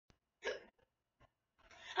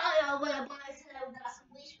what I said, we got some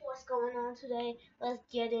Wii Sports going on today. Let's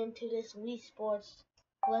get into this Wii Sports.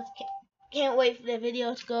 Can't wait for the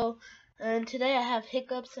video to go. And today I have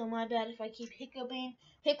hiccups, so my bad if I keep hiccuping.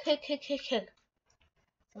 Hic. So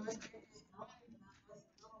let's get this going.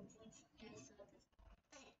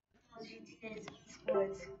 Today's Wii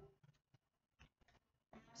Sports.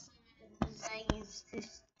 I'm saying it's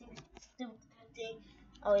this stupid thing.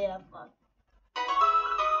 Oh yeah, fuck.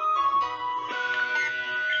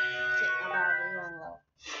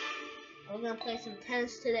 We're gonna play some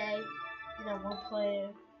tennis today. You know, one player.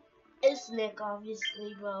 It's Nick,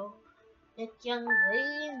 obviously, bro. Nick young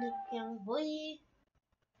boy.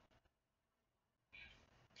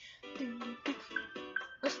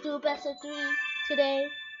 Let's do a best of 3 today.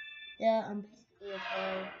 Yeah, I'm basically a pro.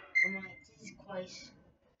 I'm like, Jesus Christ.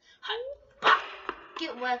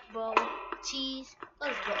 Get wet, bro. Cheese.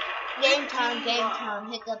 Let's go. Game time.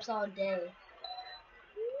 Hiccups all day.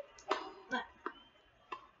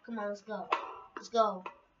 Come on, let's go.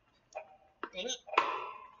 Dang it.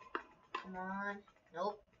 Come on.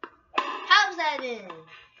 Nope. How's that in?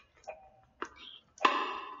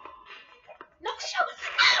 No, shoot.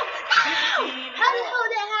 Ow! How the hell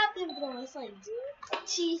that happened, bro? It's like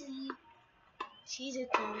cheesy. Cheesy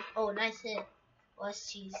thing. Oh, nice hit. Oh,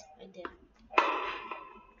 that's cheese right there.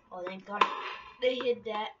 Oh, thank God. They hit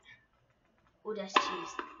that. Oh, that's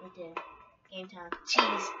cheese right there. Game time.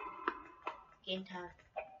 Cheese. Game time.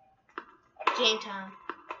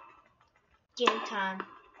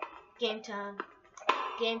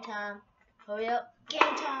 Hurry up.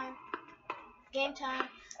 Game time.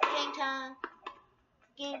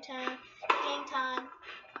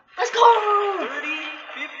 Let's go!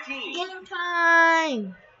 30-15.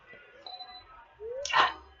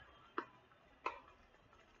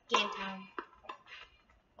 Game time.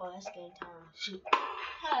 Oh, that's game time. Shoot.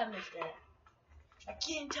 How did I miss that?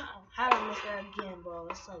 Game time. How did I miss that again, bro?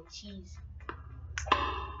 It's like cheese.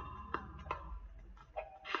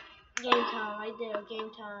 Game time right there.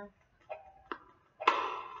 Game time.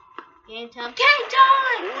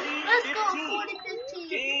 Let's go. 40-15.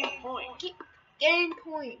 Game point. Game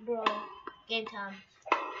point, bro. Game time.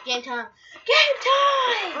 First team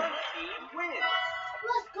wins.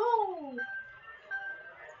 Let's go.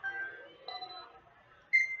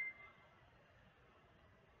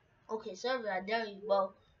 Okay, server, I dare you,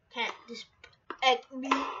 bro. Can't disrespect me.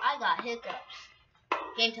 I got hiccups.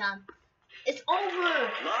 Game time. It's over.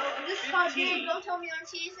 This is hard game. Don't tell me I'm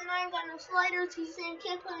cheese and I ain't got no sliders. He's saying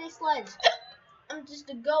can't put any sliders. I'm just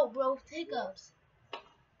a goat, bro, with hiccups.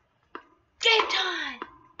 Game time.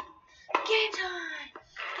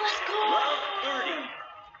 Let's go. 30.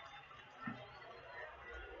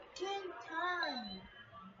 Game time.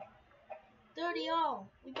 30 all.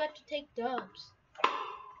 We got to take dubs.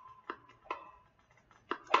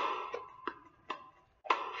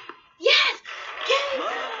 Yes! Game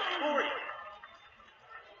time! 40.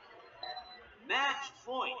 Match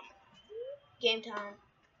point. Game time.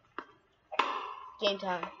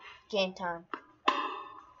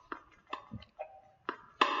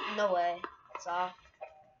 No way. It's off.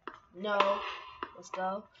 No. Let's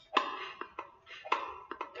go.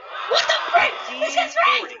 What the frick? This is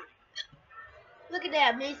right! Look at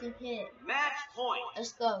that amazing hit. Match point.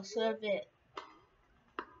 Let's go. Serve it.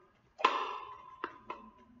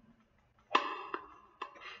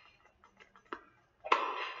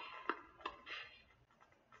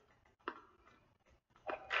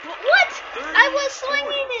 What? I was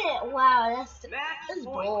swinging it. Wow, that's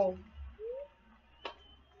bold.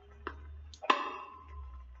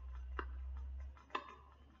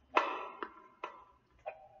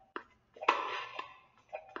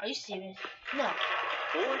 Are you serious? No.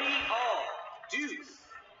 40 all. Deuce.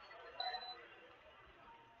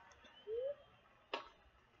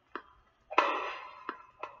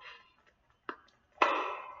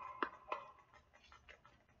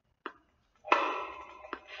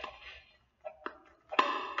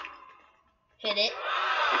 Hit it.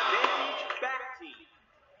 Advantage back team.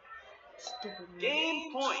 Stupid man.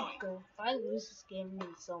 Game point. If I lose this game, I'm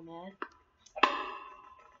gonna be so mad.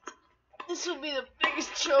 This will be the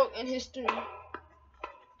biggest choke in history.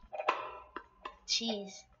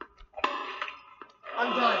 Jeez.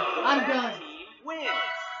 I'm done. Team wins.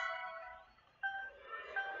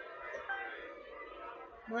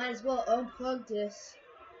 Might as well unplug this.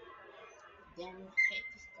 Damn it, I hate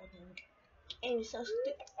this goddamn game. Is so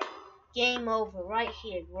stupid. Game over right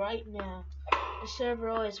here, right now. The server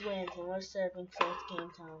always wins, and we're serving, so it's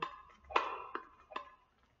game time.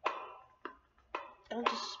 Don't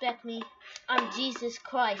disrespect me. I'm Jesus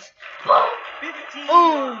Christ. Boom! 15.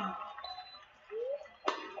 Boom!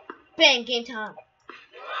 Bang, game time.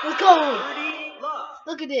 Let's go. 30 love.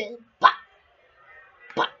 Look at this. Bah.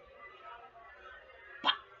 Bah.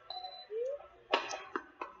 Bah.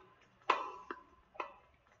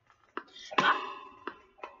 Bah.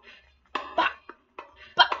 Bah.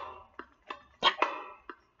 Bah. Bah.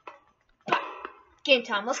 Bah. Game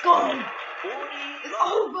time. Let's go. 40 It's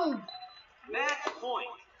love. over. Match point.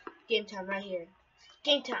 Game time right here.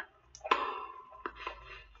 Game time.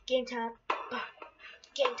 Game time. Bah.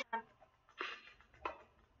 Game time.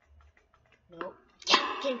 Nope. Yeah.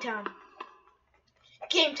 Game time.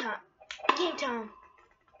 Game time. Game time.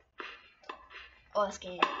 Oh, it's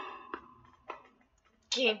game.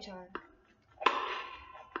 Game time.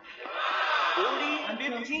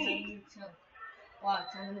 40 15. Wow,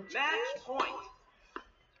 time to Match point.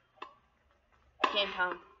 Game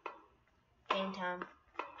time. Game time.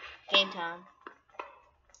 Game time.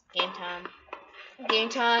 Game time. Game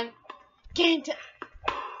time. Game time.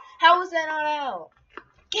 How was that not out?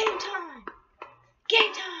 Game time.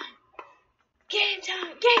 Game time. Game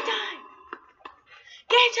time. Game time.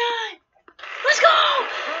 Game time. Let's go.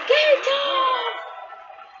 Game time.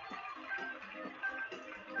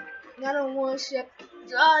 901 Chevy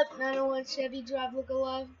Drive. 901 Chevy Drive. Look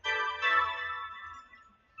alive.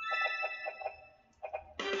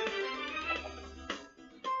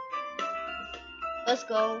 Let's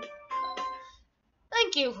go.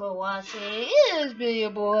 Thank you for watching. It has been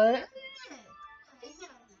your boy.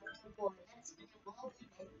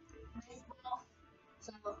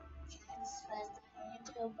 So,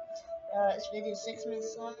 YouTube. It's been a 6 minute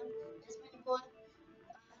song.